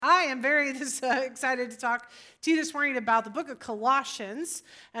am very excited to talk to you this morning about the book of Colossians.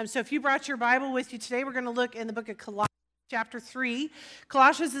 So if you brought your Bible with you today, we're going to look in the book of Colossians, chapter 3.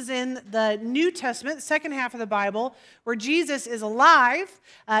 Colossians is in the New Testament, the second half of the Bible, where Jesus is alive.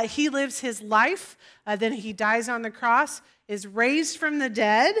 He lives his life. Then he dies on the cross, is raised from the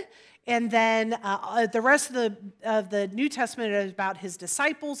dead. And then the rest of the New Testament is about his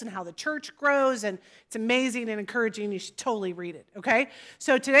disciples and how the church grows, and it's amazing and encouraging. You should totally read it, okay?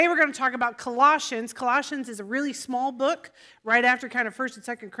 So today we're going to talk about Colossians. Colossians is a really small book, right after kind of 1st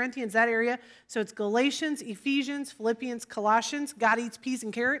and 2nd Corinthians, that area. So it's Galatians, Ephesians, Philippians, Colossians. God eats peas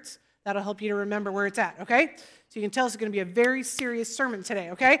and carrots. That'll help you to remember where it's at, okay? So you can tell it's going to be a very serious sermon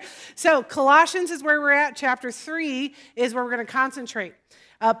today, okay? So Colossians is where we're at. Chapter 3 is where we're going to concentrate.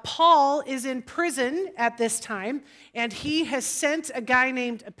 Paul is in prison at this time, and he has sent a guy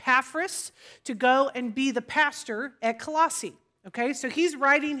named Epaphras to go and be the pastor at Colossae. Okay, so he's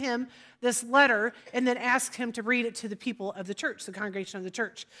writing him this letter and then asks him to read it to the people of the church, the congregation of the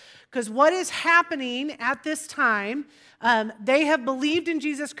church. Because what is happening at this time, they have believed in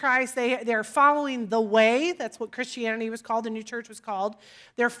Jesus Christ. They're following the way. That's what Christianity was called, the new church was called.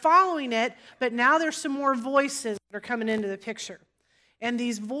 They're following it, but now there's some more voices that are coming into the picture. And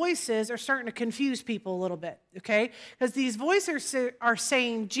these voices are starting to confuse people a little bit, okay? Because these voices are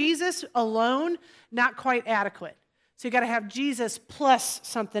saying Jesus alone, not quite adequate. So you got to have Jesus plus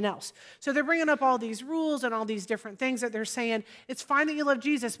something else. So they're bringing up all these rules and all these different things that they're saying, it's fine that you love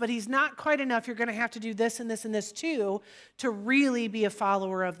Jesus, but he's not quite enough. You're going to have to do this and this and this too to really be a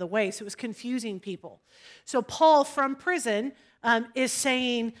follower of the way. So it was confusing people. So Paul from prison is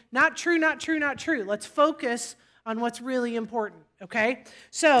saying, not true, not true, not true. Let's focus on what's really important, okay?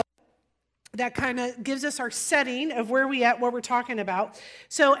 So that kind of gives us our setting of where we at, what we're talking about.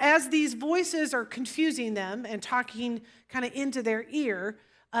 So as these voices are confusing them and talking kind of into their ear,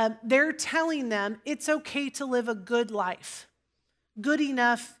 they're telling them it's okay to live a good life. Good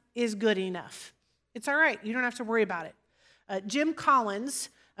enough is good enough. It's all right. You don't have to worry about it. Jim Collins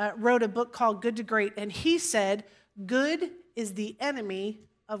wrote a book called Good to Great, and he said, good is the enemy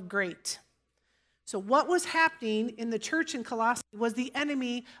of great. So what was happening in the church in Colossae was the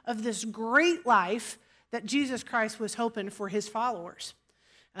enemy of this great life that Jesus Christ was hoping for his followers.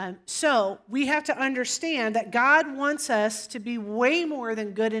 So we have to understand that God wants us to be way more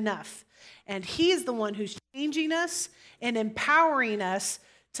than good enough. And he is the one who's changing us and empowering us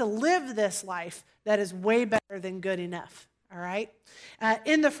to live this life that is way better than good enough. All right?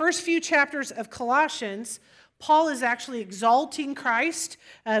 In the first few chapters of Colossians, Paul is actually exalting Christ.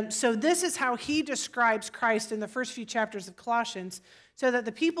 So this is how he describes Christ in the first few chapters of Colossians, so that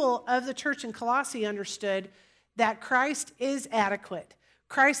the people of the church in Colossae understood that Christ is adequate.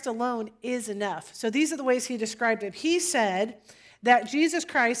 Christ alone is enough. So these are the ways he described it. He said that Jesus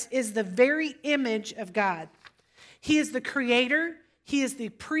Christ is the very image of God. He is the creator. He is the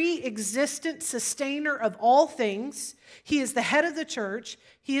pre-existent sustainer of all things. He is the head of the church.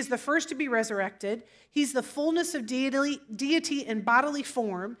 He is the first to be resurrected. He's the fullness of deity in bodily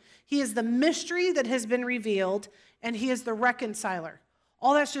form. He is the mystery that has been revealed, and he is the reconciler.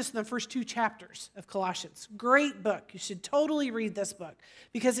 All that's just in the first 2 chapters of Colossians. Great book. You should totally read this book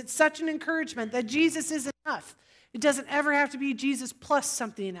because it's such an encouragement that Jesus is enough. It doesn't ever have to be Jesus plus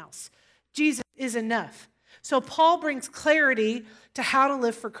something else. Jesus is enough. So Paul brings clarity to how to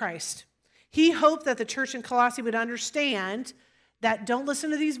live for Christ. He hoped that the church in Colossae would understand that don't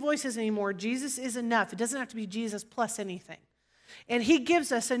listen to these voices anymore. Jesus is enough. It doesn't have to be Jesus plus anything. And he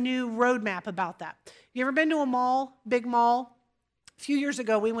gives us a new roadmap about that. You ever been to a mall, big mall? A few years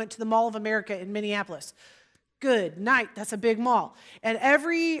ago, we went to the Mall of America in Minneapolis. Good night, that's a big mall. And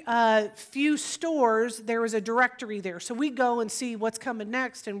every few stores, there was a directory there. So we go and see what's coming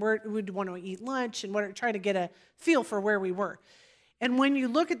next and where we'd want to eat lunch and try to get a feel for where we were. And when you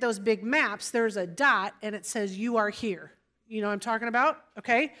look at those big maps, there's a dot and it says, you are here. You know what I'm talking about?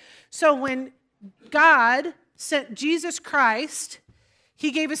 Okay? So when God sent Jesus Christ,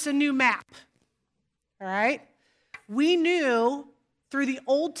 he gave us a new map. All right? We knew through the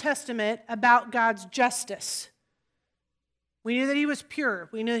Old Testament about God's justice. We knew that he was pure.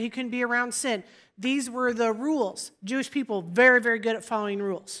 We knew that he couldn't be around sin. These were the rules. Jewish people, very, very good at following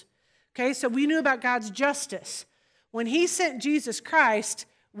rules. Okay, so we knew about God's justice. When he sent Jesus Christ,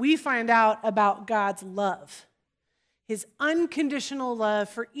 we find out about God's love. His unconditional love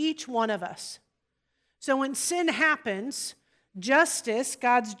for each one of us. So when sin happens, justice,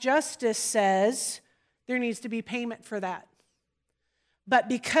 God's justice says there needs to be payment for that. But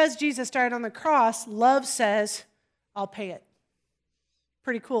because Jesus died on the cross, love says, I'll pay it.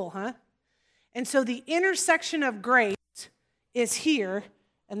 Pretty cool, huh? And so the intersection of grace is here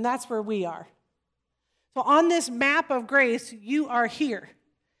and that's where we are. So on this map of grace, you are here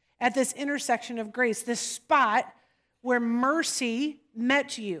at this intersection of grace, this spot where mercy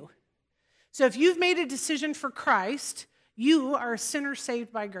met you. So if you've made a decision for Christ, you are a sinner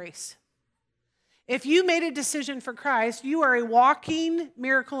saved by grace. If you made a decision for Christ, you are a walking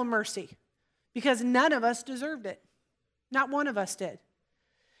miracle of mercy because none of us deserved it. Not one of us did.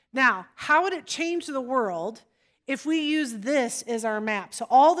 Now, how would it change the world if we use this as our map? So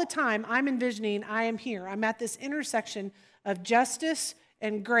all the time I'm envisioning I am here. I'm at this intersection of justice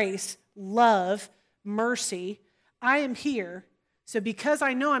and grace, love, mercy. I am here. So because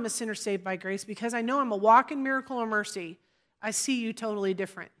I know I'm a sinner saved by grace, because I know I'm a walking miracle of mercy, I see you totally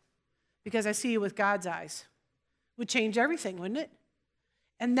different. Because I see you with God's eyes. Would change everything, wouldn't it?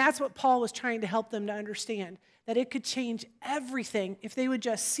 And that's what Paul was trying to help them to understand, that it could change everything if they would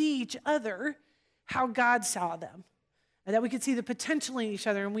just see each other how God saw them, and that we could see the potential in each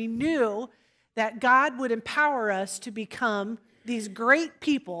other, and we knew that God would empower us to become these great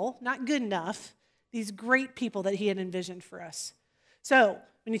people, not good enough, these great people that he had envisioned for us. So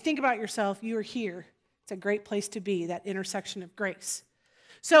when you think about yourself, you are here. It's a great place to be, that intersection of grace.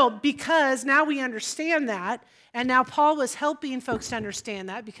 So because now we understand that, and now Paul was helping folks to understand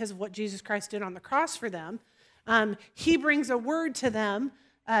that because of what Jesus Christ did on the cross for them, he brings a word to them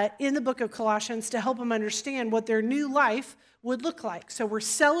in the book of Colossians to help them understand what their new life would look like. So we're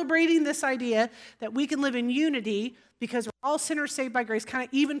celebrating this idea that we can live in unity because we're all sinners saved by grace, kind of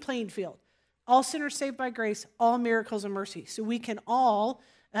even playing field. All sinners saved by grace, all miracles of mercy. So we can all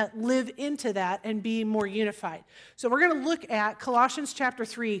live into that and be more unified. So we're going to look at Colossians chapter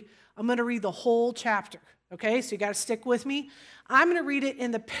 3. I'm going to read the whole chapter, okay? So you got to stick with me. I'm going to read it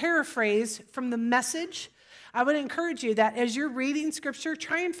in the paraphrase from the Message. I would encourage you that as you're reading Scripture,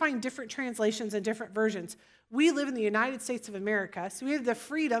 try and find different translations and different versions. We live in the United States of America, so we have the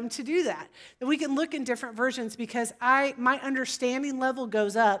freedom to do that we can look in different versions because my understanding level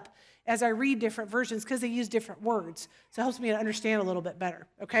goes up as I read different versions because they use different words. So it helps me to understand a little bit better,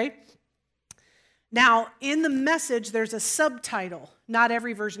 okay? Now, in the Message, there's a subtitle. Not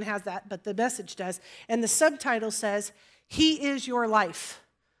every version has that, but the Message does. And the subtitle says, He is your life.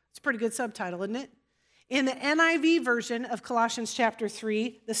 It's a pretty good subtitle, isn't it? In the NIV version of Colossians chapter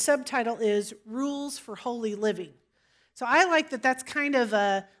 3, the subtitle is Rules for Holy Living. So I like that that's kind of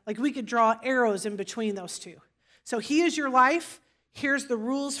like we could draw arrows in between those two. So He is your life. Here's the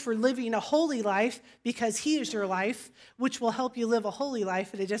rules for living a holy life because He is your life, which will help you live a holy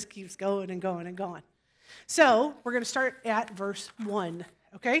life, and it just keeps going and going and going. So we're going to start at verse 1.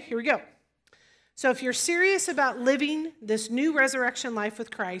 Okay, here we go. So if you're serious about living this new resurrection life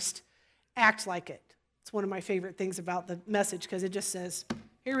with Christ, act like it. It's one of my favorite things about the Message because it just says,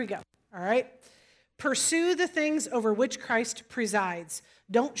 here we go, all right? Pursue the things over which Christ presides.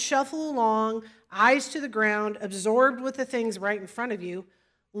 Don't shuffle along, eyes to the ground, absorbed with the things right in front of you.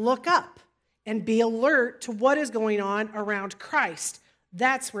 Look up and be alert to what is going on around Christ.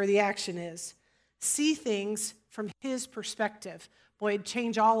 That's where the action is. See things from His perspective. Boy, it'd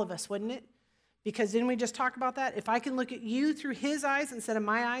change all of us, wouldn't it? Because didn't we just talk about that? If I can look at you through His eyes instead of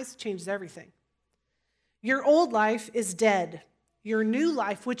my eyes, it changes everything. Your old life is dead. Your new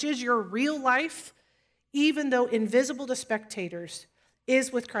life, which is your real life, even though invisible to spectators,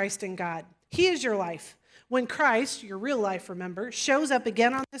 is with Christ in God. He is your life. When Christ, your real life, remember, shows up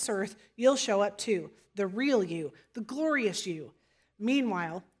again on this earth, you'll show up too. The real you, the glorious you.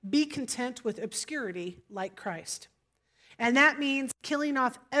 Meanwhile, be content with obscurity like Christ. And that means killing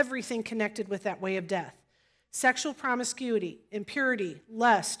off everything connected with that way of death. Sexual promiscuity, impurity,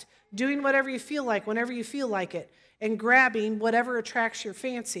 lust, doing whatever you feel like whenever you feel like it, and grabbing whatever attracts your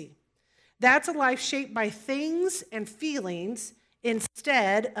fancy. That's a life shaped by things and feelings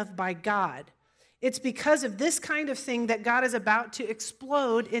instead of by God. It's because of this kind of thing that God is about to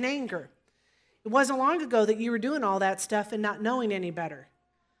explode in anger. It wasn't long ago that you were doing all that stuff and not knowing any better.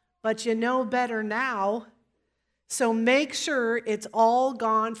 But you know better now, so make sure it's all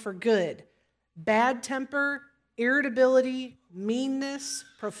gone for good. Bad temper, irritability, meanness,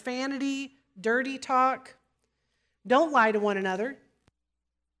 profanity, dirty talk. Don't lie to one another.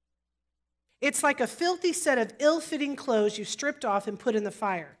 It's like a filthy set of ill-fitting clothes you stripped off and put in the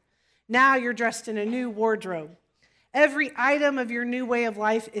fire. Now you're dressed in a new wardrobe. Every item of your new way of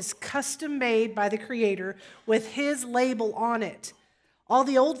life is custom made by the Creator with His label on it. All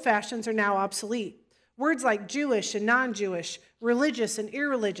the old fashions are now obsolete. Words like Jewish and non-Jewish, religious and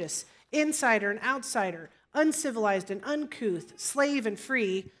irreligious, insider and outsider, uncivilized and uncouth, slave and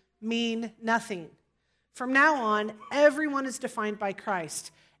free mean nothing. From now on, everyone is defined by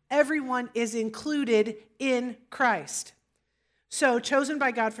Christ. Everyone is included in Christ. So, chosen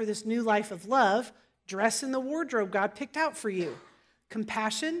by God for this new life of love, dress in the wardrobe God picked out for you.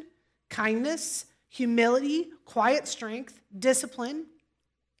 Compassion, kindness, humility, quiet strength, discipline.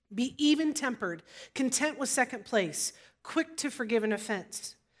 Be even-tempered, content with second place, quick to forgive an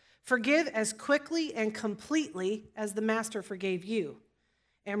offense. Forgive as quickly and completely as the Master forgave you.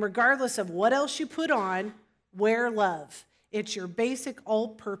 And regardless of what else you put on, wear love. It's your basic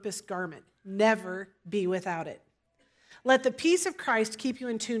all-purpose garment. Never be without it. Let the peace of Christ keep you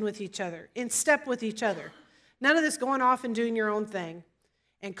in tune with each other, in step with each other. None of this going off and doing your own thing.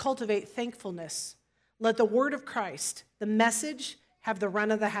 And cultivate thankfulness. Let the word of Christ, the message, have the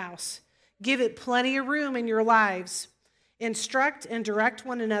run of the house. Give it plenty of room in your lives. Instruct and direct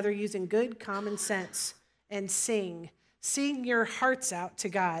one another using good common sense. And sing. Sing your hearts out to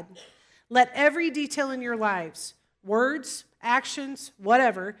God. Let every detail in your lives, words, actions,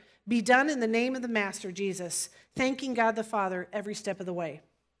 whatever, be done in the name of the Master, Jesus, thanking God the Father every step of the way.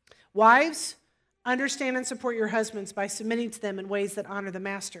 Wives, understand and support your husbands by submitting to them in ways that honor the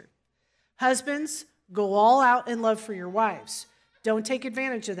Master. Husbands, go all out in love for your wives. Don't take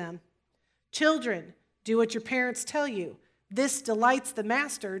advantage of them. Children, do what your parents tell you. This delights the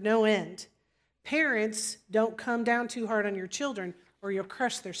Master no end. Parents, don't come down too hard on your children or you'll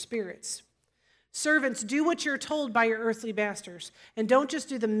crush their spirits. Servants, do what you're told by your earthly masters, and don't just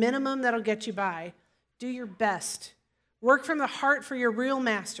do the minimum that'll get you by. Do your best. Work from the heart for your real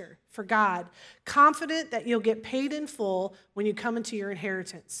master, for God, confident that you'll get paid in full when you come into your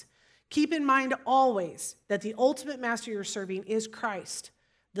inheritance. Keep in mind always that the ultimate master you're serving is Christ.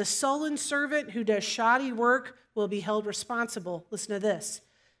 The sullen servant who does shoddy work will be held responsible. Listen to this.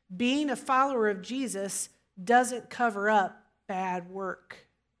 Being a follower of Jesus doesn't cover up bad work.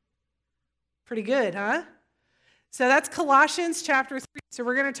 Pretty good, huh? So that's Colossians chapter 3. So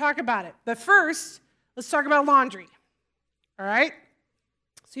we're going to talk about it. But first, let's talk about laundry. All right?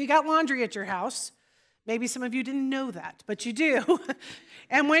 So you got laundry at your house. Maybe some of you didn't know that, but you do.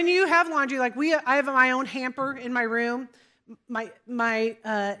 And when you have laundry, like I have my own hamper in my room.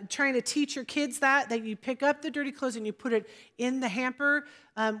 Trying to teach your kids that you pick up the dirty clothes and you put it in the hamper.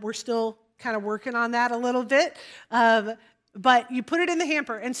 We're still kind of working on that a little bit. But you put it in the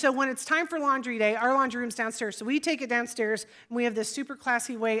hamper. And so when it's time for laundry day, our laundry room's downstairs. So we take it downstairs, and we have this super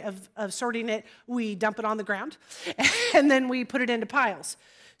classy way of sorting it. We dump it on the ground, and then we put it into piles.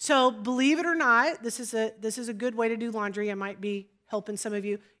 So believe it or not, this is a good way to do laundry. I might be helping some of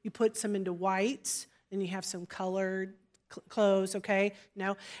you. You put some into whites, and you have some colored clothes, okay?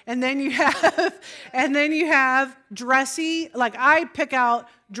 No. And then you have dressy, like I pick out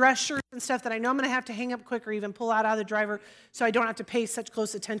dress shirts and stuff that I know I'm going to have to hang up quick or even pull out of the dryer so I don't have to pay such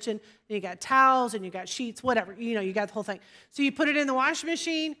close attention. And you got towels and you got sheets, whatever. You got the whole thing. So you put it in the washing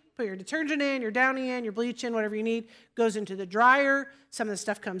machine, put your detergent in, your Downy in, your bleach in, whatever you need, goes into the dryer. Some of the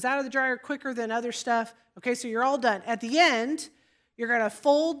stuff comes out of the dryer quicker than other stuff. Okay, so you're all done. At the end, you're going to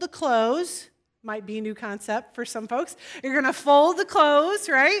fold the clothes. Might be a new concept for some folks. You're going to fold the clothes,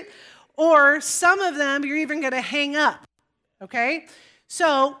 right? Or some of them you're even going to hang up, okay?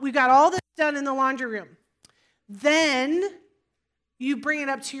 So we've got all this done in the laundry room. Then you bring it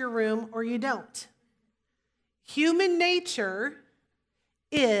up to your room or you don't. Human nature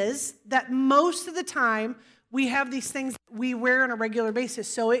is that most of the time we have these things we wear on a regular basis.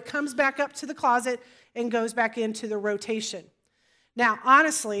 So it comes back up to the closet and goes back into the rotation. Now,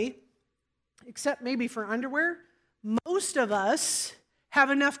 honestly, except maybe for underwear, most of us have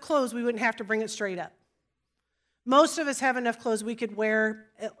enough clothes we wouldn't have to bring it straight up. Most of us have enough clothes we could wear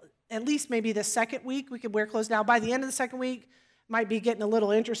at least maybe the second week. We could wear clothes now. By the end of the second week, might be getting a little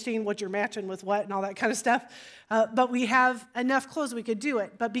interesting what you're matching with what and all that kind of stuff. But we have enough clothes we could do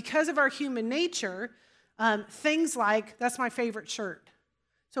it. But because of our human nature, things like, that's my favorite shirt.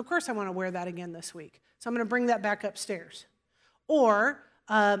 So of course I want to wear that again this week. So I'm going to bring that back upstairs. Or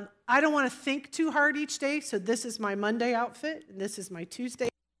I don't want to think too hard each day, so this is my Monday outfit, and this is my Tuesday.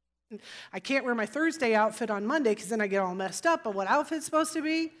 I can't wear my Thursday outfit on Monday because then I get all messed up on what outfit's supposed to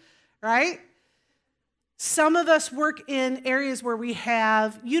be, right? Some of us work in areas where we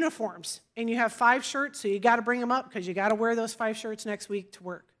have uniforms, and you have 5 shirts, so you got to bring them up because you got to wear those 5 shirts next week to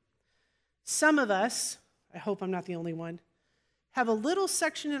work. Some of us, I hope I'm not the only one, have a little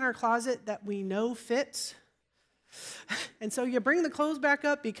section in our closet that we know fits. And so you bring the clothes back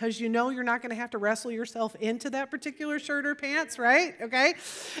up because you know you're not going to have to wrestle yourself into that particular shirt or pants, right? Okay?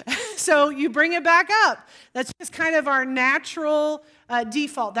 So you bring it back up. That's just kind of our natural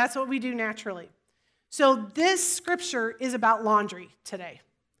default. That's what we do naturally. So this scripture is about laundry today.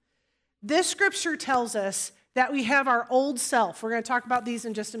 This scripture tells us that we have our old self. We're going to talk about these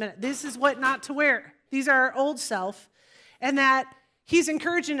in just a minute. This is what not to wear. These are our old self. and that he's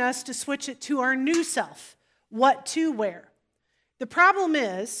encouraging us to switch it to our new self, what to wear. The problem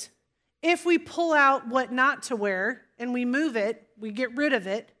is, if we pull out what not to wear and we move it, we get rid of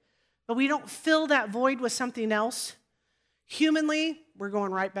it, but we don't fill that void with something else, humanly, we're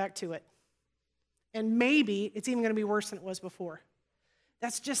going right back to it. And maybe it's even going to be worse than it was before.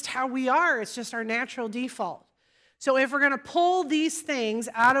 That's just how we are. It's just our natural default. So if we're going to pull these things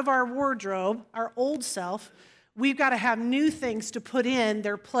out of our wardrobe, our old self, we've got to have new things to put in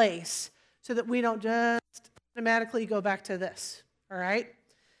their place so that we don't just automatically go back to this, all right?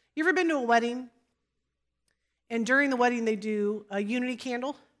 You ever been to a wedding? And during the wedding, they do a unity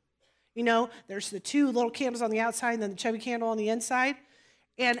candle. You know, there's the two little candles on the outside and then the chubby candle on the inside.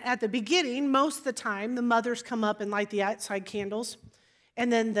 And at the beginning, most of the time, the mothers come up and light the outside candles.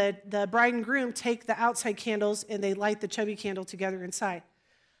 And then the bride and groom take the outside candles and they light the chubby candle together inside.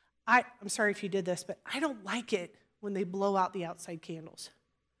 I'm sorry if you did this, but I don't like it when they blow out the outside candles.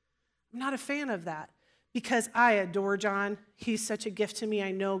 I'm not a fan of that because I adore John. He's such a gift to me.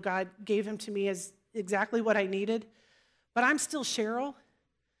 I know God gave him to me as exactly what I needed. But I'm still Cheryl.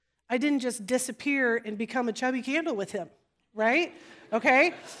 I didn't just disappear and become a chubby candle with him, right?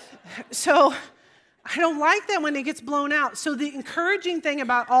 Okay? So I don't like that when it gets blown out. So the encouraging thing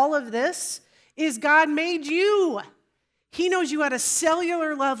about all of this is God made you. He knows you at a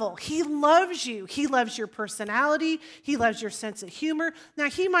cellular level. He loves you. He loves your personality. He loves your sense of humor. Now,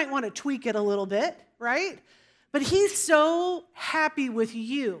 he might want to tweak it a little bit, right? But he's so happy with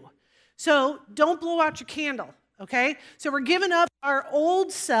you. So don't blow out your candle, okay? So we're giving up our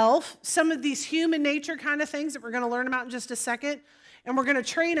old self, some of these human nature kind of things that we're going to learn about in just a second, and we're going to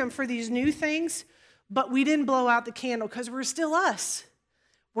trade them for these new things, but we didn't blow out the candle because we're still us.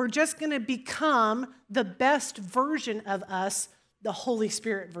 We're just going to become the best version of us, the Holy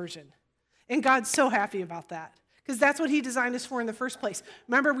Spirit version. And God's so happy about that because that's what he designed us for in the first place.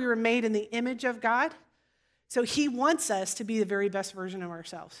 Remember, we were made in the image of God? So he wants us to be the very best version of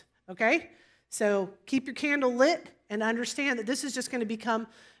ourselves, okay? So keep your candle lit and understand that this is just going to become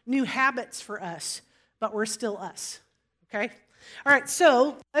new habits for us, but we're still us, okay? All right,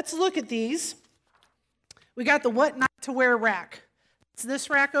 so let's look at these. We got the what not to wear rack. It's this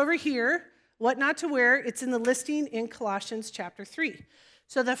rack over here, what not to wear. It's in the listing in Colossians chapter 3.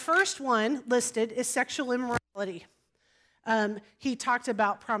 So the first one listed is sexual immorality. He talked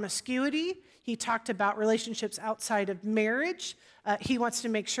about promiscuity. He talked about relationships outside of marriage. He wants to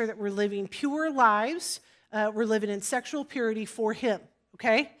make sure that we're living pure lives. We're living in sexual purity for him,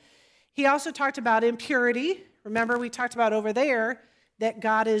 okay? He also talked about impurity. Remember, we talked about over there that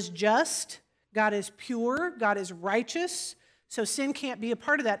God is just, God is pure, God is righteous. So sin can't be a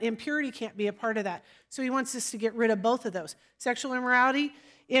part of that. Impurity can't be a part of that. So he wants us to get rid of both of those. Sexual immorality,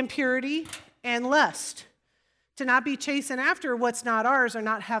 impurity, and lust. To not be chasing after what's not ours or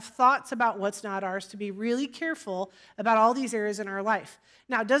not have thoughts about what's not ours, to be really careful about all these areas in our life.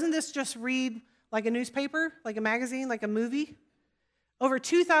 Now, doesn't this just read like a newspaper, like a magazine, like a movie? Over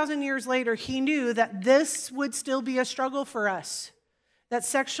 2,000 years later, he knew that this would still be a struggle for us. That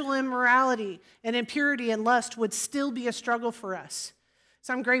sexual immorality and impurity and lust would still be a struggle for us.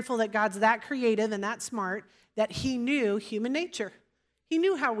 So I'm grateful that God's that creative and that smart that he knew human nature. He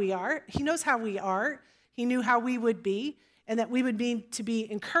knew how we are. He knows how we are. He knew how we would be and that we would be to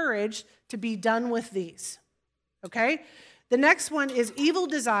be encouraged to be done with these. Okay? The next one is evil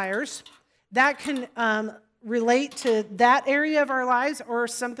desires. That can relate to that area of our lives or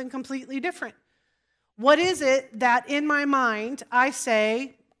something completely different. What is it that in my mind I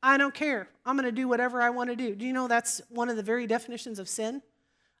say, I don't care. I'm going to do whatever I want to do. Do you know that's one of the very definitions of sin?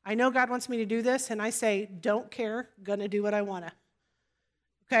 I know God wants me to do this, and I say, don't care, going to do what I want to.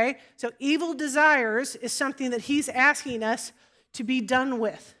 Okay? So evil desires is something that he's asking us to be done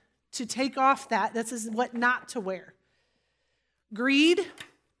with, to take off that. This is what not to wear. Greed,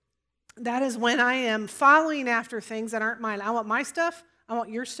 that is when I am following after things that aren't mine. I want my stuff. I want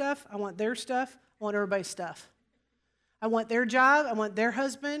your stuff. I want their stuff. I want everybody's stuff. I want their job. I want their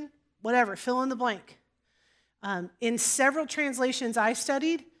husband, whatever, fill in the blank. In several translations I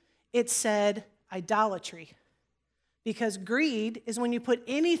studied, it said idolatry. Because greed is when you put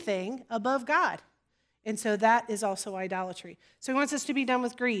anything above God. And so that is also idolatry. So he wants us to be done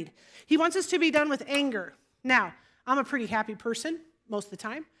with greed. He wants us to be done with anger. Now, I'm a pretty happy person most of the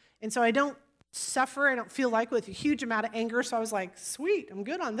time. And so I don't suffer, I don't feel like with a huge amount of anger. So I was like, sweet, I'm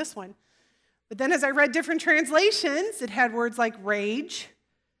good on this one. But then as I read different translations, it had words like rage.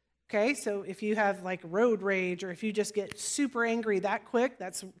 Okay, so if you have like road rage or if you just get super angry that quick,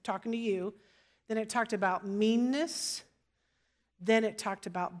 that's talking to you. Then it talked about meanness. Then it talked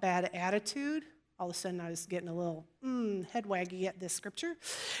about bad attitude, All of a sudden, I was getting a little head waggy at this scripture.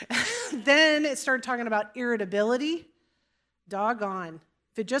 Then it started talking about irritability. Doggone.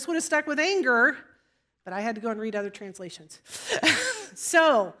 If it just would have stuck with anger, but I had to go and read other translations.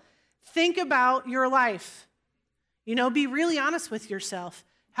 So think about your life. Be really honest with yourself.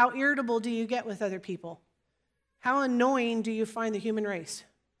 How irritable do you get with other people? How annoying do you find the human race?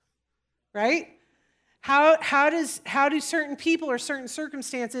 Right? How do certain people or certain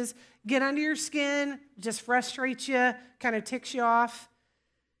circumstances get under your skin, just frustrate you, kind of ticks you off?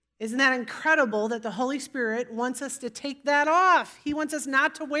 Isn't that incredible that the Holy Spirit wants us to take that off? He wants us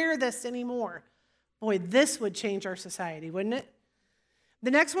not to wear this anymore. Boy, this would change our society, wouldn't it?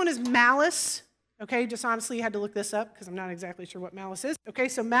 The next one is malice. Okay, just honestly, you had to look this up because I'm not exactly sure what malice is. Okay,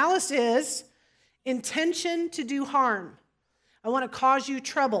 so malice is intention to do harm. I want to cause you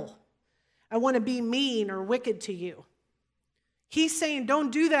trouble. I want to be mean or wicked to you. He's saying,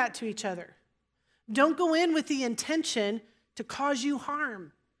 don't do that to each other. Don't go in with the intention to cause you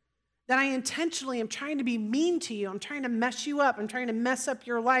harm. That I intentionally am trying to be mean to you. I'm trying to mess you up. I'm trying to mess up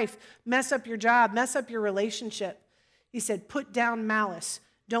your life, mess up your job, mess up your relationship. He said, put down malice.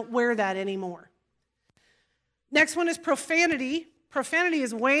 Don't wear that anymore. Next one is profanity. Profanity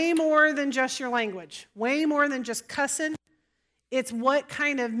is way more than just your language, way more than just cussing. It's what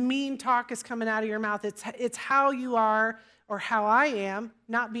kind of mean talk is coming out of your mouth. It's how you are or how I am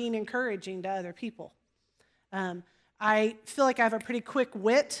not being encouraging to other people. I feel like I have a pretty quick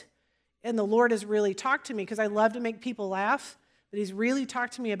wit, and the Lord has really talked to me because I love to make people laugh, but he's really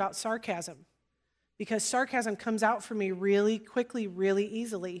talked to me about sarcasm because sarcasm comes out for me really quickly, really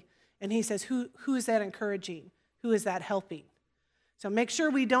easily. And he says, who is that encouraging? Who is that helping? So make sure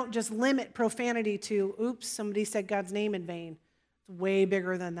we don't just limit profanity to, oops, somebody said God's name in vain. It's way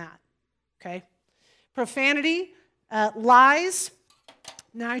bigger than that, okay? Profanity, lies.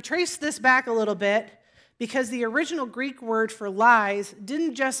 Now, I traced this back a little bit because the original Greek word for lies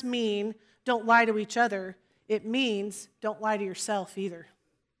didn't just mean don't lie to each other. It means don't lie to yourself either.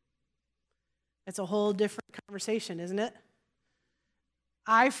 It's a whole different conversation, isn't it?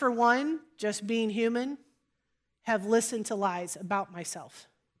 I, for one, just being human, have listened to lies about myself,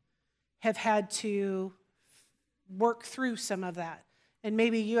 have had to work through some of that. And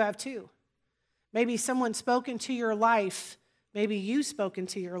maybe you have too. Maybe someone spoke into your life, maybe you spoke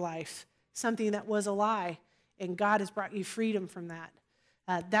into your life, something that was a lie, and God has brought you freedom from that.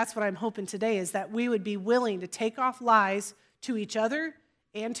 That's what I'm hoping today, is that we would be willing to take off lies to each other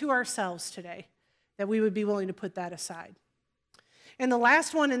and to ourselves today, that we would be willing to put that aside. And the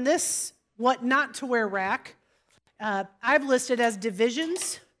last one in this what not to wear rack, I've listed as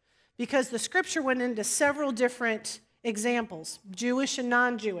divisions because the scripture went into several different examples, Jewish and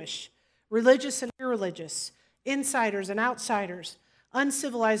non-Jewish, religious and irreligious, insiders and outsiders,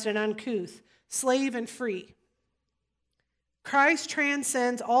 uncivilized and uncouth, slave and free. Christ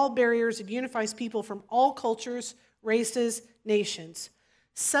transcends all barriers and unifies people from all cultures, races, nations.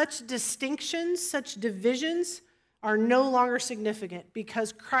 Such distinctions, such divisions are no longer significant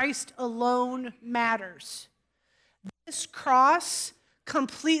because Christ alone matters. This cross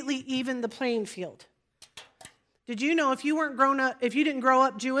completely evened the playing field. Did you know if you didn't grow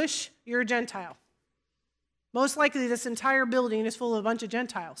up Jewish, you're a Gentile? Most likely this entire building is full of a bunch of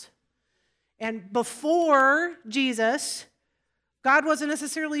Gentiles. And before Jesus, God wasn't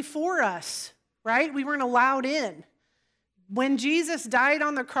necessarily for us, right? We weren't allowed in. When Jesus died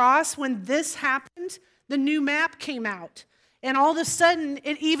on the cross, when this happened, the new map came out. And all of a sudden,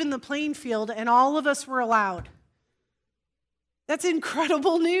 it evened the playing field, and all of us were allowed. That's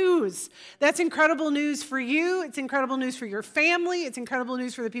incredible news. That's incredible news for you. It's incredible news for your family. It's incredible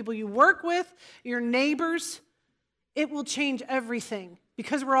news for the people you work with, your neighbors. It will change everything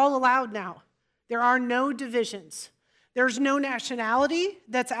because we're all allowed now. There are no divisions. There's no nationality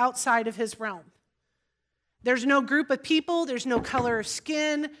that's outside of his realm. There's no group of people. There's no color of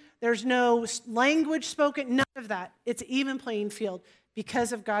skin. There's no language spoken. None of that. It's even playing field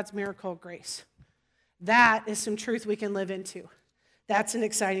because of God's miracle of grace. That is some truth we can live into. That's an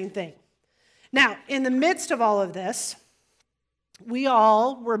exciting thing. Now, in the midst of all of this, we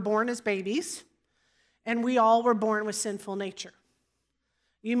all were born as babies, and we all were born with sinful nature.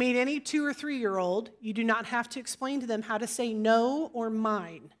 You meet any 2 or 3-year-old, you do not have to explain to them how to say no or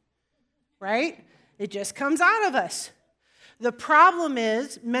mine, right? It just comes out of us. The problem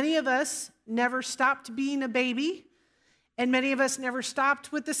is many of us never stopped being a baby, and many of us never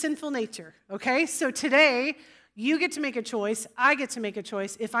stopped with the sinful nature, okay? So today, you get to make a choice, I get to make a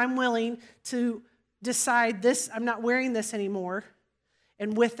choice if I'm willing to decide this, I'm not wearing this anymore,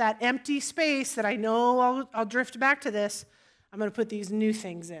 and with that empty space that I know I'll drift back to this, I'm going to put these new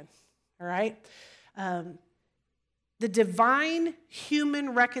things in, all right? the divine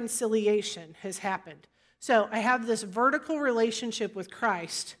human reconciliation has happened. So I have this vertical relationship with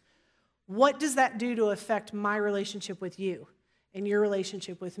Christ. What does that do to affect my relationship with you and your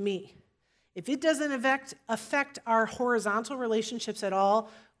relationship with me? If it doesn't affect our horizontal relationships at all,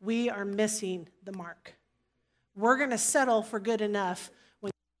 we are missing the mark. We're going to settle for good enough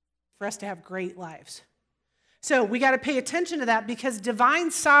for us to have great lives. So we got to pay attention to that, because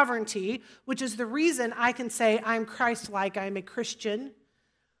divine sovereignty, which is the reason I can say I'm Christ-like, I'm a Christian,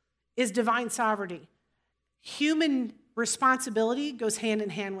 is divine sovereignty. Human responsibility goes hand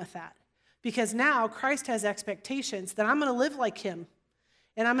in hand with that, because now Christ has expectations that I'm going to live like him,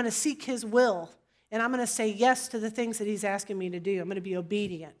 and I'm going to seek his will, and I'm going to say yes to the things that he's asking me to do. I'm going to be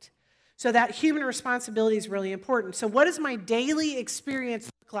obedient. So that human responsibility is really important. So what does my daily experience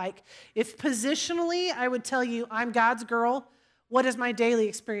look like? If positionally I would tell you I'm God's girl, what does my daily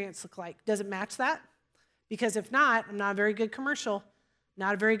experience look like? Does it match that? Because if not, I'm not a very good commercial,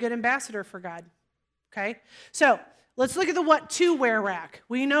 not a very good ambassador for God. Okay? So let's look at the what to wear rack.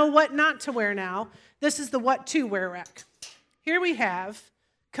 We know what not to wear now. This is the what to wear rack. Here we have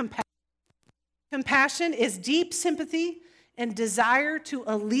compassion. Compassion is deep sympathy and desire to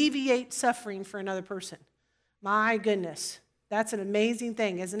alleviate suffering for another person. My goodness, that's an amazing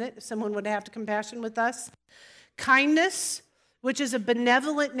thing, isn't it? If someone would have compassion with us. Kindness, which is a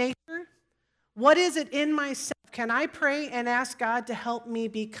benevolent nature. What is it in myself? Can I pray and ask God to help me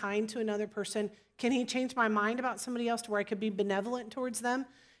be kind to another person? Can he change my mind about somebody else to where I could be benevolent towards them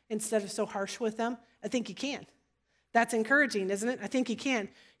instead of so harsh with them? I think he can. That's encouraging, isn't it? I think he can.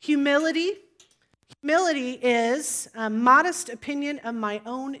 Humility. Humility is a modest opinion of my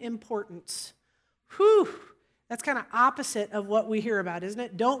own importance. Whew, that's kind of opposite of what we hear about, isn't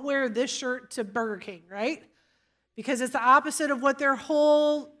it? Don't wear this shirt to Burger King, right? Because it's the opposite of what their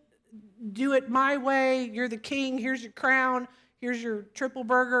whole do it my way, you're the king, here's your crown, here's your triple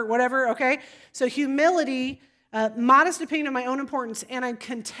burger, whatever, okay? So humility, modest opinion of my own importance, and I'm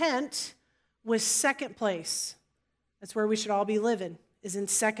content with second place. That's where we should all be living, is in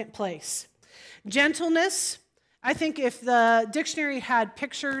second place. Gentleness, I think if the dictionary had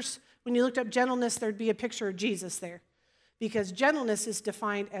pictures, when you looked up gentleness, there'd be a picture of Jesus there. Because gentleness is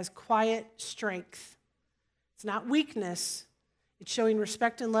defined as quiet strength. It's not weakness. It's showing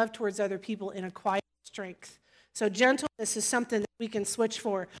respect and love towards other people in a quiet strength. So gentleness is something that we can switch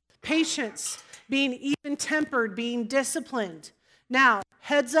for. Patience, being even-tempered, being disciplined. Now,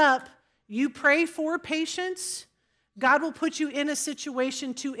 heads up, you pray for patience, God will put you in a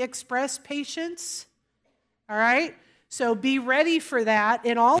situation to express patience, all right? So be ready for that.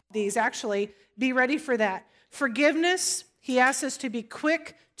 In all of these, actually, be ready for that. Forgiveness, he asks us to be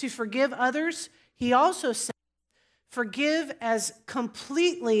quick to forgive others. He also says, forgive as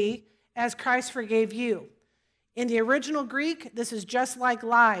completely as Christ forgave you. In the original Greek, this is just like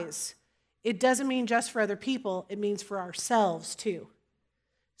lies. It doesn't mean just for other people. It means for ourselves too.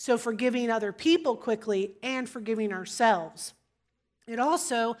 So forgiving other people quickly and forgiving ourselves. It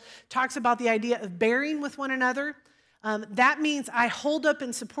also talks about the idea of bearing with one another. That means I hold up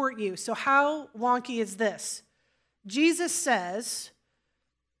and support you. So how wonky is this? Jesus says,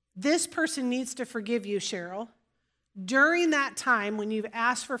 this person needs to forgive you, Cheryl. During that time when you've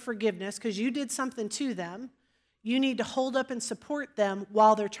asked for forgiveness because you did something to them, you need to hold up and support them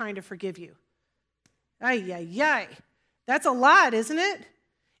while they're trying to forgive you. Ay, ay, ay. That's a lot, isn't it?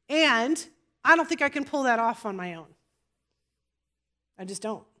 And I don't think I can pull that off on my own. I just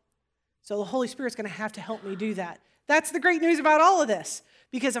don't. So the Holy Spirit's going to have to help me do that. That's the great news about all of this.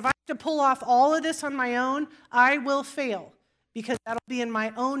 Because if I have to pull off all of this on my own, I will fail. Because that'll be in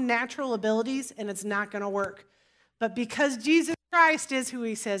my own natural abilities, and it's not going to work. But because Jesus Christ is who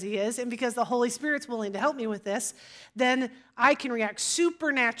he says he is, and because the Holy Spirit's willing to help me with this, then I can react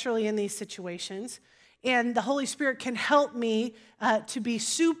supernaturally in these situations. And the Holy Spirit can help me to be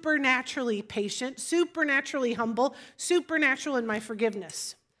supernaturally patient, supernaturally humble, supernatural in my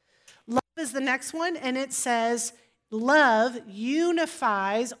forgiveness. Love is the next one, and it says, love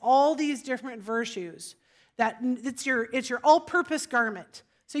unifies all these different virtues. That it's your all-purpose garment.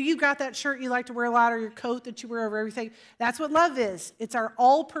 So you got that shirt you like to wear a lot, or your coat that you wear over everything. That's what love is. It's our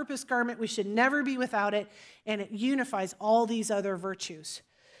all-purpose garment. We should never be without it, and it unifies all these other virtues.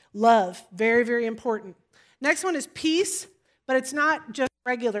 Love, very, very important. Next one is peace, but it's not just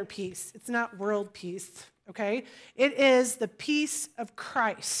regular peace. It's not world peace, okay? It is the peace of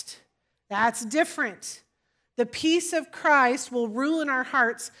Christ. That's different. The peace of Christ will rule in our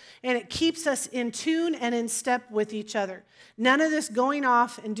hearts, and it keeps us in tune and in step with each other. None of this going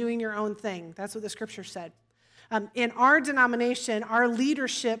off and doing your own thing. That's what the scripture said. In our denomination, our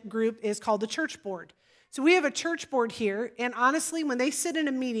leadership group is called the church board. So we have a church board here, and honestly, when they sit in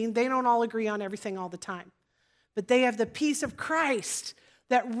a meeting, they don't all agree on everything all the time. But they have the peace of Christ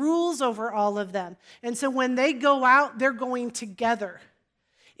that rules over all of them. And so when they go out, they're going together.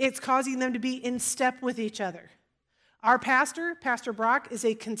 It's causing them to be in step with each other. Our pastor, Pastor Brock, is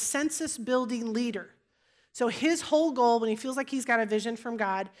a consensus-building leader. So his whole goal, when he feels like he's got a vision from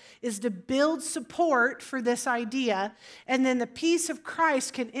God, is to build support for this idea, and then the peace of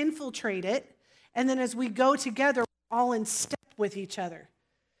Christ can infiltrate it, and then as we go together, we're all in step with each other.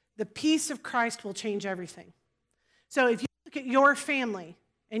 The peace of Christ will change everything. So if you look at your family,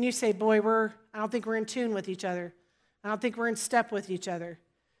 and you say, boy, I don't think we're in tune with each other. I don't think we're in step with each other.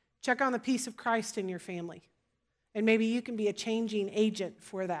 Check on the peace of Christ in your family. And maybe you can be a changing agent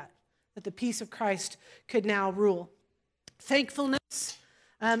for that the peace of Christ could now rule. Thankfulness.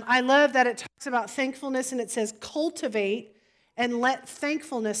 I love that it talks about thankfulness, and it says, cultivate and let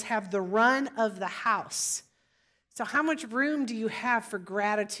thankfulness have the run of the house. So how much room do you have for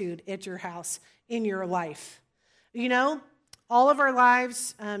gratitude at your house, in your life? You know, all of our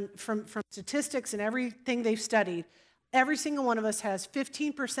lives, from statistics and everything they've studied, every single one of us has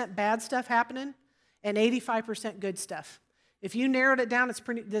 15% bad stuff happening and 85% good stuff. If you narrowed it down,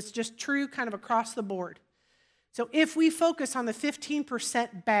 that's just true kind of across the board. So if we focus on the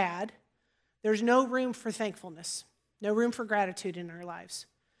 15% bad, there's no room for thankfulness, no room for gratitude in our lives.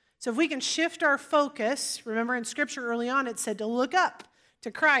 So if we can shift our focus, remember in Scripture early on it said to look up to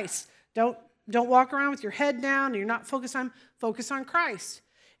Christ. Don't walk around with your head down and you're not focus on Christ.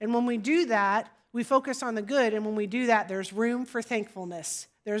 And when we do that, we focus on the good, and when we do that, there's room for thankfulness.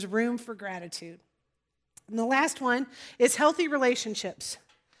 There's room for gratitude. And the last one is healthy relationships.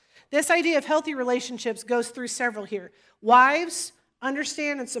 This idea of healthy relationships goes through several here. Wives,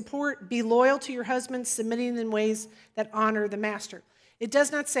 understand and support, be loyal to your husbands, submitting in ways that honor the master. It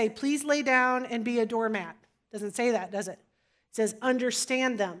does not say, please lay down and be a doormat. It doesn't say that, does it? It says,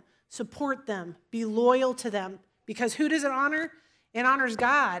 understand them, support them, be loyal to them. Because who does it honor? It honors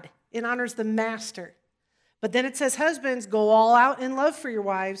God. It honors the master. But then it says, husbands, go all out in love for your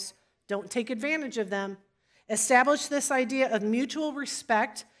wives. Don't take advantage of them. Establish this idea of mutual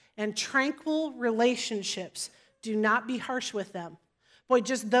respect and tranquil relationships. Do not be harsh with them. Boy,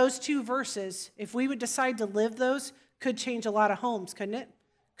 just those two verses, if we would decide to live those, could change a lot of homes, couldn't it?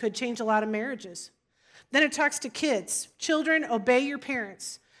 Could change a lot of marriages. Then it talks to kids. Children, obey your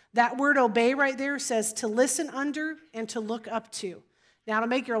parents. That word obey right there says to listen under and to look up to. Now, it'll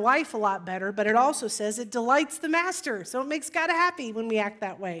make your life a lot better, but it also says it delights the master. So it makes God happy when we act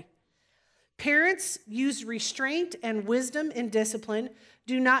that way. Parents, use restraint and wisdom in discipline.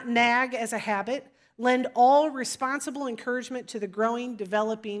 Do not nag as a habit. Lend all responsible encouragement to the growing,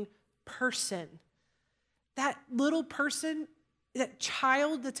 developing person. That little person, that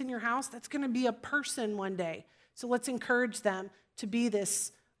child that's in your house, that's going to be a person one day. So let's encourage them to be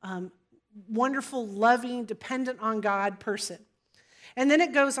this wonderful, loving, dependent on God person. And then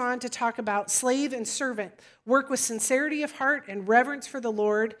it goes on to talk about slave and servant. Work with sincerity of heart and reverence for the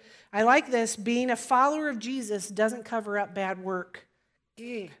Lord. I like this. Being a follower of Jesus doesn't cover up bad work.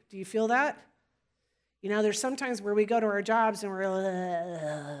 Do you feel that? You know, there's sometimes where we go to our jobs and we're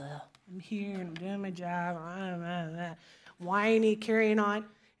I'm here and I'm doing my job, whiny, carrying on.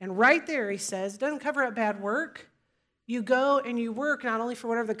 And right there he says, it doesn't cover up bad work. You go and you work not only for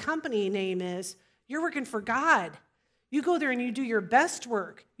whatever the company name is, you're working for God. You go there and you do your best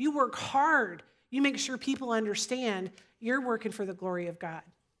work. You work hard. You make sure people understand you're working for the glory of God.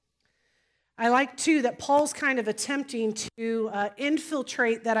 I like, too, that Paul's kind of attempting to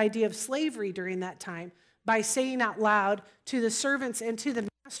infiltrate that idea of slavery during that time by saying out loud to the servants and to the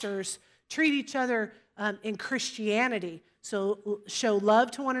masters, treat each other in Christianity. So show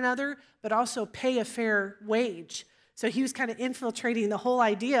love to one another, but also pay a fair wage. So he was kind of infiltrating the whole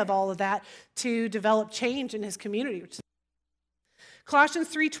idea of all of that to develop change in his community. Colossians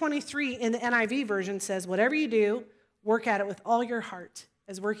 3:23 in the NIV version says, whatever you do, work at it with all your heart,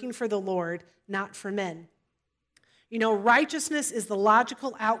 as working for the Lord, not for men. You know, righteousness is the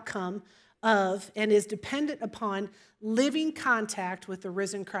logical outcome of and is dependent upon living contact with the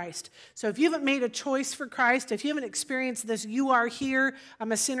risen Christ. So if you haven't made a choice for Christ, if you haven't experienced this, you are here,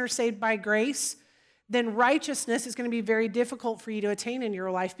 I'm a sinner saved by grace, then righteousness is going to be very difficult for you to attain in your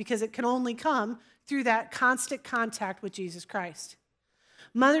life because it can only come through that constant contact with Jesus Christ.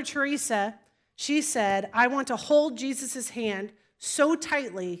 Mother Teresa, she said, I want to hold Jesus' hand so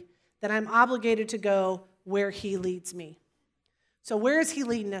tightly that I'm obligated to go where he leads me. So where is he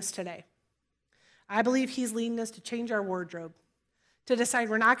leading us today? I believe he's leading us to change our wardrobe, to decide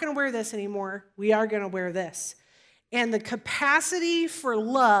we're not going to wear this anymore, we are going to wear this. And the capacity for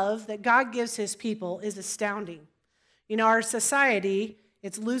love that God gives his people is astounding. You know, our society,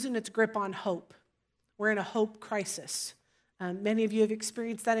 it's losing its grip on hope. We're in a hope crisis. Many of you have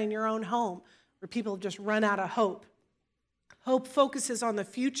experienced that in your own home, where people have just run out of hope. Hope focuses on the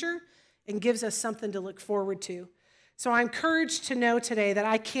future and gives us something to look forward to. So I'm encouraged to know today that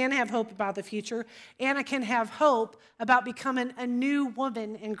I can have hope about the future, and I can have hope about becoming a new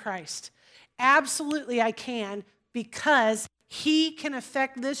woman in Christ. Absolutely I can, because he can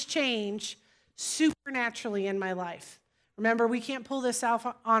affect this change supernaturally in my life. Remember, we can't pull this off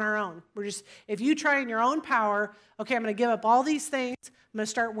on our own. If you try in your own power, okay, I'm going to give up all these things, I'm going to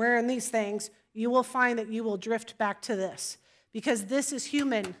start wearing these things, you will find that you will drift back to this. Because this is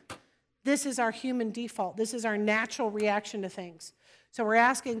human. This is our human default. This is our natural reaction to things. So we're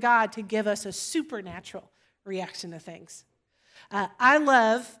asking God to give us a supernatural reaction to things. I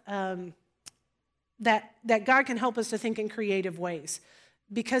love that God can help us to think in creative ways.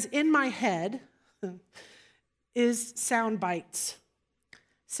 Because in my head is sound bites.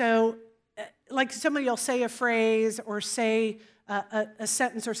 So like somebody will say a phrase or say a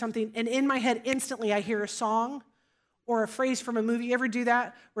sentence or something, and in my head instantly I hear a song or a phrase from a movie. You ever do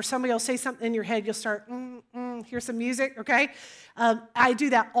that? Where somebody will say something in your head, you'll start, hear some music, okay? I do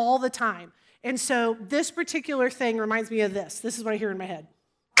that all the time. And so this particular thing reminds me of this. This is what I hear in my head.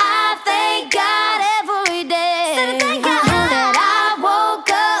 I thank God every day that I woke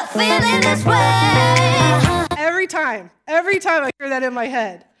up feeling this way. Every time I hear that in my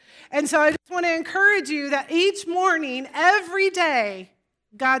head. And so I just want to encourage you that each morning, every day,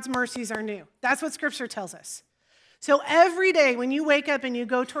 God's mercies are new. That's what Scripture tells us. So every day when you wake up and you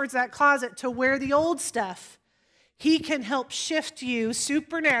go towards that closet to wear the old stuff, he can help shift you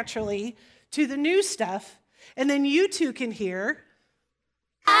supernaturally to the new stuff. And then you too can hear,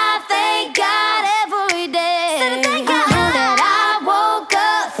 I thank God every day that I woke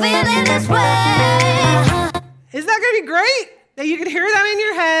up feeling this way. Isn't that going to be great? That you can hear that in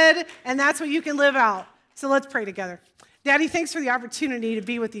your head, and that's what you can live out. So let's pray together. Daddy, thanks for the opportunity to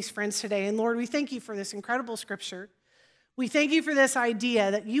be with these friends today. And Lord, we thank you for this incredible scripture. We thank you for this idea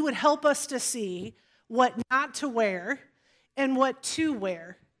that you would help us to see what not to wear and what to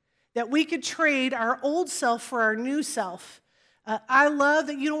wear, that we could trade our old self for our new self. I love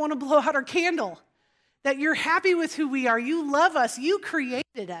that you don't want to blow out our candle, that you're happy with who we are. You love us. You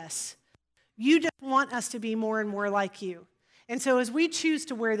created us. You just want us to be more and more like you. And so as we choose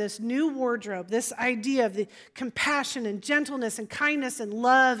to wear this new wardrobe, this idea of the compassion and gentleness and kindness and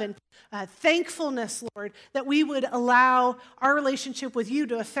love and thankfulness, Lord, that we would allow our relationship with you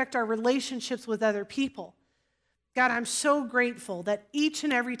to affect our relationships with other people. God, I'm so grateful that each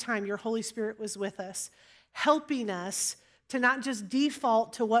and every time your Holy Spirit was with us, helping us to not just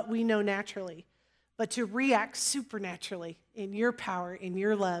default to what we know naturally, but to react supernaturally in your power, in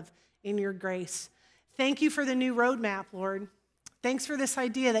your love, in your grace. Thank you for the new roadmap, Lord. Thanks for this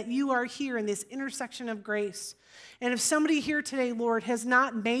idea that you are here in this intersection of grace. And if somebody here today, Lord, has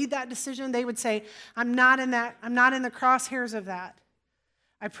not made that decision, they would say, I'm not in the crosshairs of that.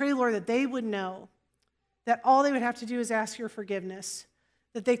 I pray, Lord, that they would know that all they would have to do is ask your forgiveness,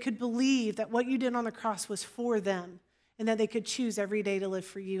 that they could believe that what you did on the cross was for them, and that they could choose every day to live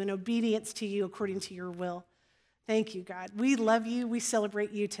for you in obedience to you according to your will. Thank you, God. We love you. We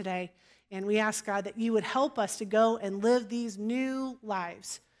celebrate you today. And we ask, God, that you would help us to go and live these new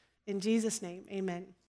lives. In Jesus' name, amen.